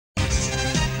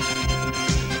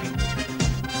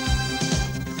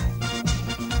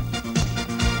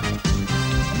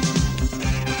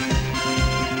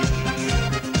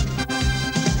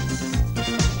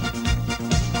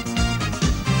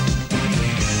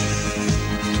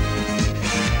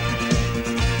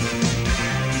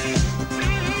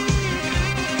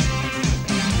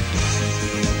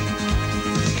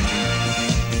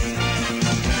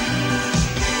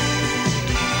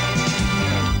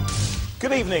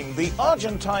evening, the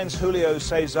Argentine's Julio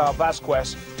Ceasar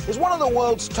Vasquez is one of the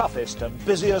world's toughest and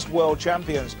busiest world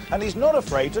champions, and he's not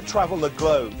afraid to travel the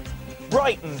globe.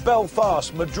 Brighton,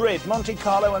 Belfast, Madrid, Monte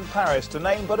Carlo and Paris, to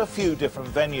name but a few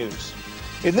different venues.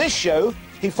 In this show,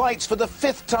 he fights for the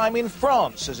 5th time in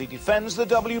France as he defends the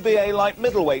WBA light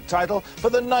middleweight title for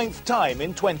the 9th time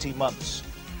in 20 months.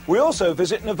 We also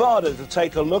visit Nevada to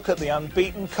take a look at the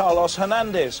unbeaten Carlos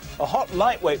Hernandez, a hot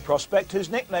lightweight prospect whose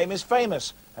nickname is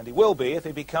famous, and he will be if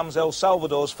he becomes El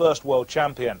Salvador's first world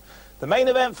champion. The main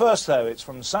event first, though. It's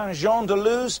from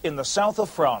Saint-Jean-de-Luz in the south of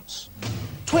France.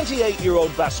 28-year-old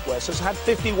Vasquez has had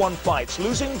 51 fights,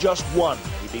 losing just one.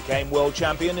 He became world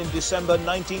champion in December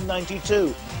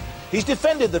 1992. He's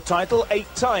defended the title 8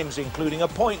 times, including a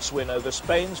points win over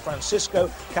Spain's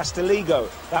Francisco Castillejo.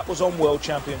 That was on World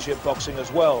Championship Boxing as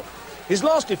well. His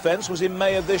last defence was in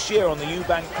May of this year on the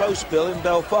Eubank Close Bill in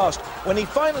Belfast, when he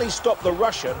finally stopped the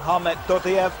Russian Khamet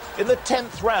Dotiev in the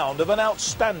 10th round of an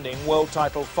outstanding world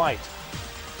title fight.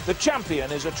 The champion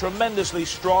is a tremendously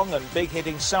strong and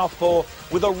big-hitting southpaw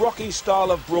with a rocky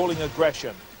style of brawling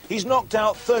aggression. He's knocked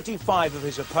out 35 of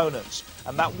his opponents,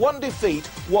 and that one defeat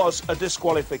was a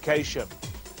disqualification.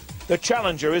 The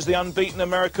challenger is the unbeaten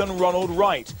American Ronald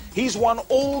Wright. He's won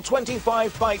all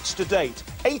 25 fights to date,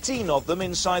 18 of them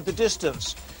inside the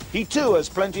distance. He too has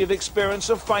plenty of experience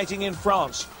of fighting in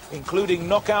France, including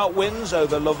knockout wins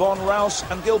over Levon Rouse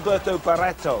and Gilberto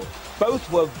Barreto.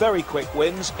 Both were very quick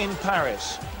wins in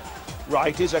Paris.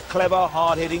 Wright is a clever,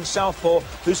 hard-hitting southpaw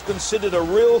who's considered a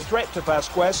real threat to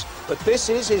Vasquez, but this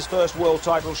is his first world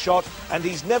title shot, and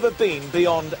he's never been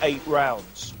beyond 8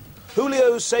 rounds.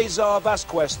 Julio Ceasar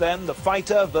Vasquez, then, the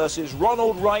fighter, versus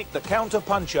Ronald Wright, the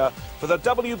counter-puncher, for the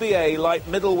WBA light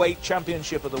middleweight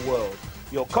championship of the world.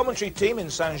 Your commentary team in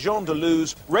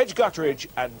Saint-Jean-de-Luz, Reg Gutteridge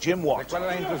and Jim Watt.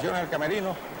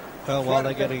 Well, while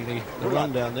they're getting the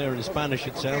rundown there in Spanish,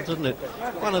 it sounds, doesn't it?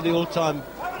 One of the all-time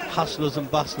hustlers and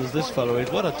bustlers, this fellow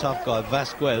is. What a tough guy,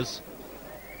 Vasquez.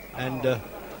 And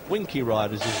Winky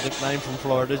Wright is his nickname from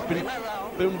Florida. He's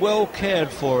been well cared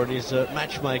for in his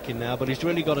matchmaking now, but he's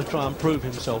really got to try and prove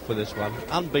himself with this one.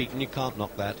 Unbeaten, you can't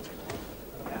knock that.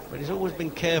 But he's always been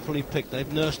carefully picked.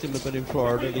 They've nursed him a bit in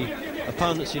Florida. The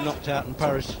opponents he knocked out in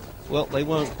Paris, well, they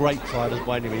weren't great fighters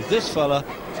by any means. This fella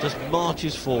just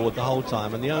marches forward the whole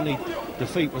time, and the only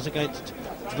defeat was against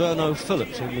Verno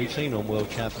Phillips, whom we've seen on World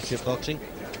Championship Boxing.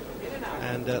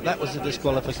 And that was a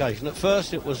disqualification. At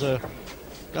first it was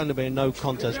going to be a no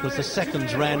contest because the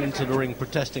seconds ran into the ring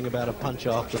protesting about a punch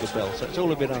after the bell, so it's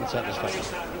all a bit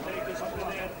unsatisfactory.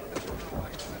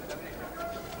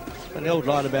 And the old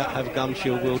line about have gum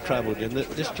shield will travel in,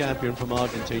 this champion from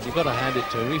Argentina, you've got to hand it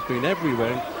to him. He's been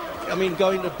everywhere. I mean,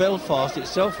 going to Belfast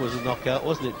itself was a knockout,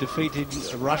 wasn't it? Defeated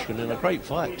a Russian in a great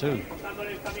fight too.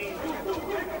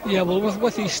 Yeah, well,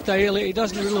 with his style, he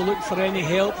doesn't really look for any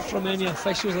help from any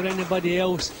officials or anybody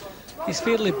else. He's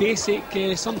fairly basic.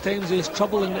 Sometimes there's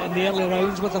trouble in the early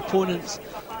rounds with opponents,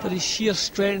 but his sheer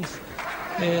strength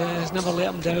has never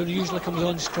let him down. He usually comes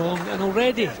on strong, and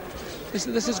already this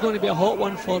is going to be a hot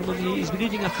one for him. He's been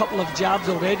eating a couple of jabs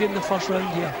already in the first round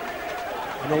here.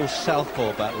 An all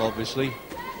southpaw battle, obviously.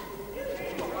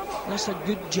 That's a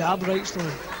good jab, right,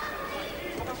 Stone?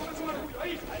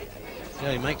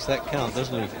 Yeah, he makes that count,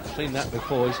 doesn't he? I've seen that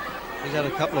before. He's had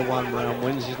a couple of one-round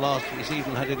wins. He's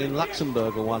even had it in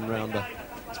Luxembourg, a one-rounder.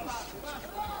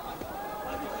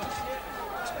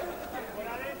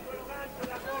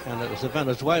 And it was a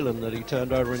Venezuelan that he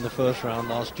turned over in the first round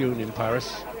last June in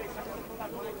Paris.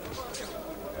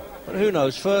 But who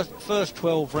knows? First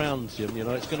 12 rounds, Jim, you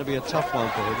know, it's going to be a tough one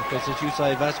for him because, as you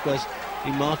say, Vasquez,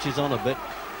 he marches on a bit.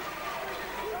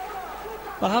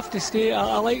 I have to say,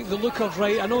 I like the look of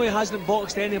Wright. I know he hasn't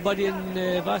boxed anybody in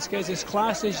Vasquez's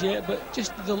classes yet, but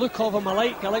just the look of him I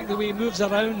like the way he moves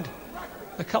around.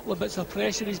 A couple of bits of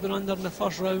pressure he's been under in the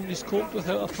first round, he's coped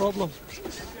without a problem.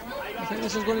 I think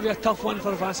this is going to be a tough one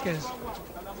for Vasquez.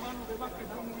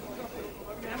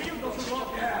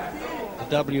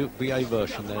 The WBA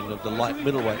version then of the light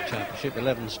middleweight championship,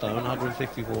 11 stone,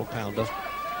 154 pounder.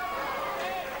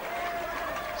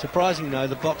 Surprising though,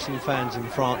 the boxing fans in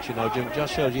France, you know, Jim, it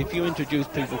just shows you if you introduce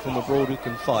people from abroad who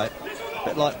can fight, a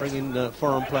bit like bringing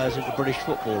foreign players into British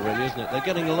football, really, isn't it? They're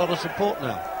getting a lot of support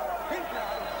now.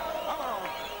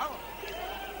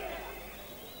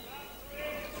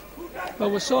 Well,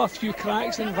 we saw a few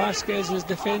cracks in Vasquez's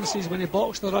defences when he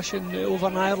boxed the Russian over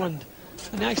in Ireland,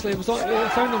 and actually he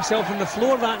found himself on the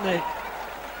floor that night.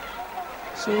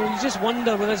 So you just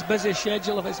wonder with this busy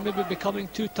schedule if it's maybe becoming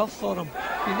too tough for him.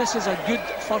 I mean, this is a good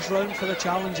first round for the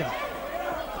challenger.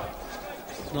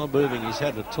 Not moving his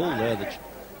head at all there, the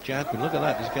champion. Look at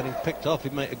that, he's getting picked off. He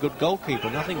made a good goalkeeper,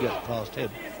 nothing gets past him.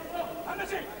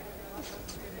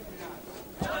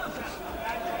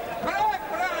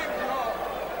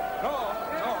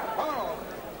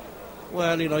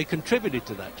 Well, you know, he contributed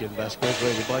to that, Jim Vasquez,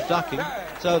 really, by ducking.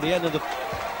 So the end of the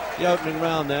opening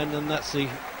round then, and that's the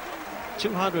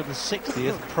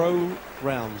 260th pro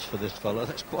rounds for this fellow.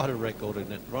 That's quite a record,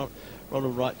 isn't it?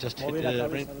 Ronald Wright just hit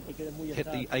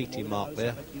the 80 mark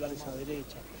there.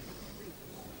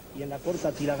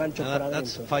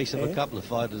 That's the face of a couple of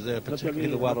fighters there, particularly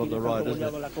the one on the right, isn't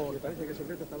it?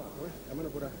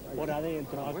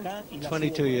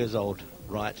 22 years old,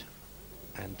 Wright,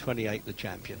 and 28 the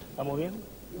champion.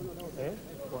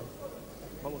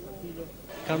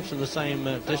 Comes from the same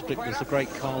district as the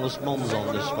great Carlos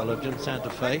Monzon, this fellow, Jim Santa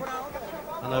Fe.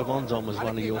 I know Monzon was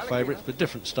one of your favourites, but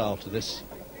different style to this.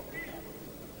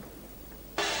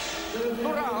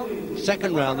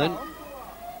 Second round then.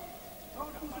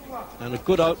 And a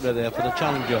good opener there for the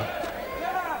challenger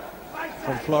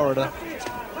from Florida,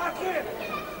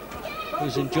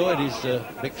 who's enjoyed his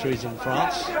victories in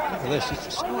France. Look at this,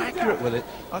 he's so accurate with it.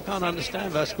 I can't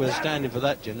understand Vasquez standing for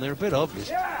that, Jim. They're a bit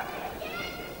obvious.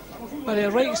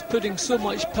 But Wright's putting so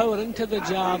much power into the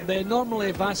jab.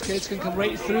 Normally Vasquez can come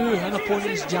right through an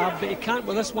opponent's jab, but he can't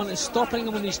with this one. It's stopping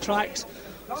him in his tracks.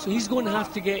 So he's going to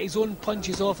have to get his own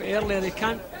punches off earlier. He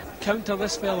can't counter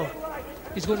this fellow.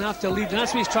 He's going to have to lead, and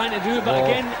that's what he's trying to do, but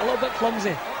again, a little bit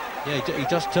clumsy. Yeah, he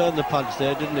just turned the punch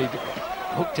there, didn't he?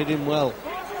 Hooked it in well.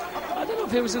 I don't know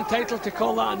if he was entitled to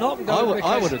call that a knockdown.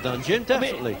 I would have done, Jim,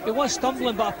 definitely. I mean, he was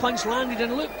stumbling, but a punch landed,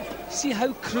 and look, see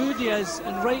how crude he is,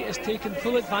 and Wright has taken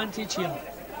full advantage here.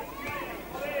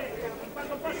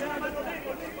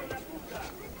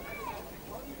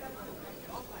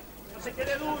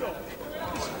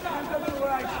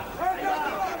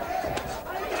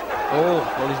 Oh,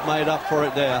 well, he's made up for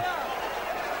it there.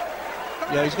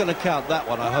 Yeah, he's going to count that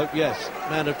one, I hope, yes.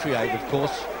 Mandatory aid, of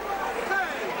course.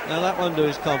 Now, that won't do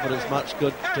his confidence much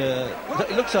good.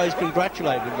 It looks like he's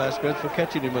congratulating Vasquez for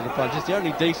catching him with a punch. It's the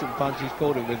only decent punch he's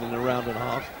caught him with in a round and a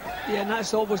half. Yeah, and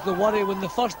that's always the worry. When the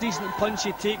first decent punch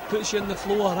you take puts you on the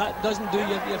floor, that doesn't do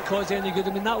your cause any good.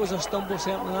 I mean, that was a stumble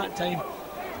certainly that time.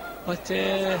 But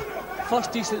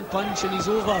first decent punch and he's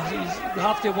over. You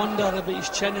have to wonder about his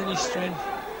chin and his strength.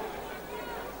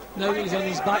 Now he's on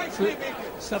his back foot,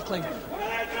 circling.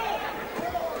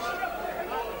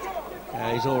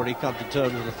 Yeah, he's already come to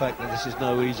terms with the fact that this is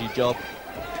no easy job.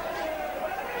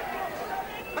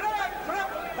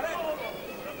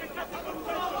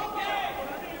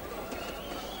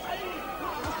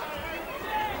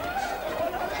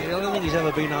 See, I don't think he's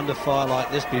ever been under fire like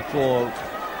this before,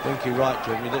 Winky Wright,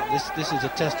 Jimmy. This is a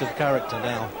test of character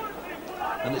now.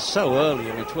 And it's so early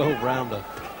in a 12-rounder.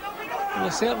 Well,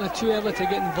 it's certainly too early to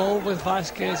get involved with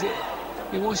Vasquez.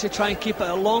 He wants to try and keep it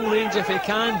at long range if he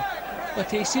can. But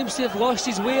he seems to have lost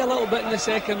his way a little bit in the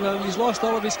second round. He's lost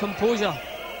all of his composure.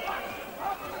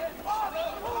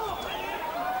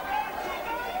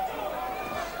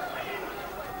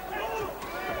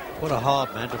 What a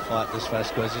hard man to fight, this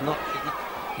Vasquez.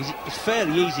 He's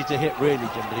fairly easy to hit, really,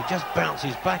 Jim, but he just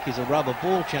bounces back. He's a rubber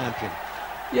ball champion.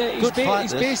 Yeah,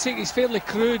 he's basic, he's fairly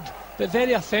crude, but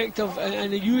very effective,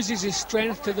 and he uses his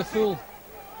strength to the full.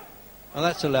 And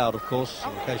that's allowed, of course,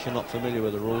 in case you're not familiar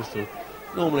with the rules.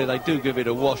 Normally they do give it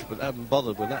a wash, but they haven't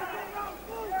bothered with that.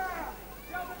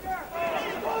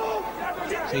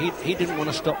 So he didn't want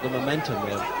to stop the momentum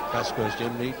there, Vasquez,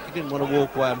 Jim. He didn't want to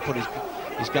walk away and put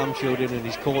his gum shield in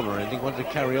his corner, and he wanted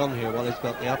to carry on here while he's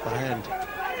got the upper hand.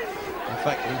 In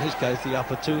fact, in his case, the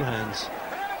upper two hands.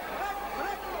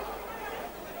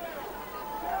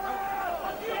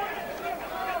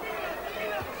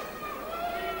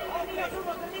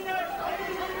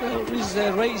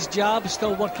 Well, Wright's jab is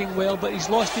still working well, but he's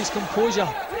lost his composure.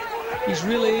 He's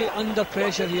really under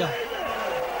pressure here.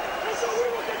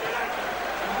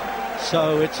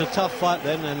 So it's a tough fight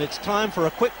then, and it's time for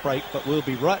a quick break, but we'll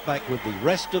be right back with the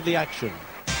rest of the action.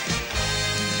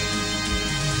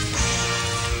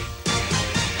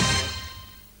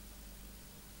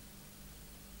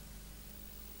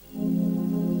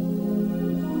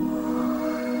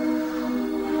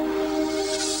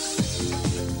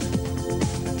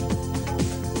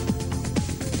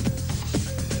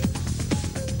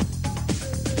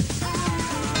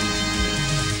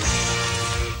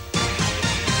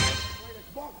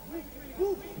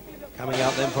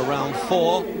 For round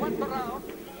 4,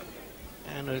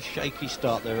 and a shaky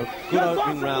start there. A good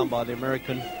opening round by the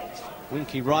American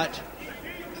Winky Wright,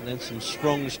 and then some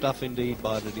strong stuff indeed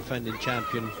by the defending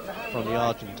champion from the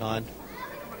Argentine.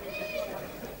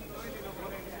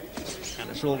 And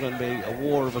it's all going to be a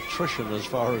war of attrition as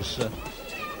far as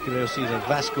accuracy as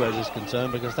Vasquez is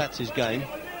concerned, because that's his game.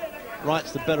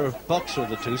 Wright's the better boxer of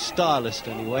the two, stylist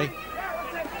anyway.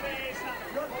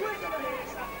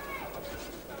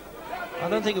 I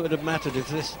don't think it would have mattered if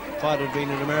this fight had been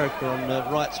in America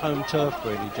on Wright's home turf,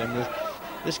 really, generally.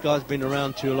 This guy's been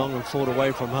around too long and fought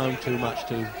away from home too much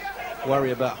to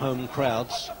worry about home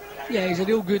crowds. Yeah, he's a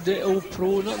real good old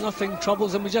pro. Nothing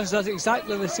troubles him. He just does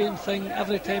exactly the same thing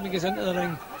every time he gets into the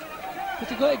ring. But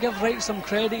you've got to give Wright some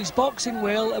credit. He's boxing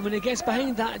well, and when he gets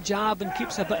behind that jab and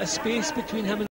keeps a bit of space between him and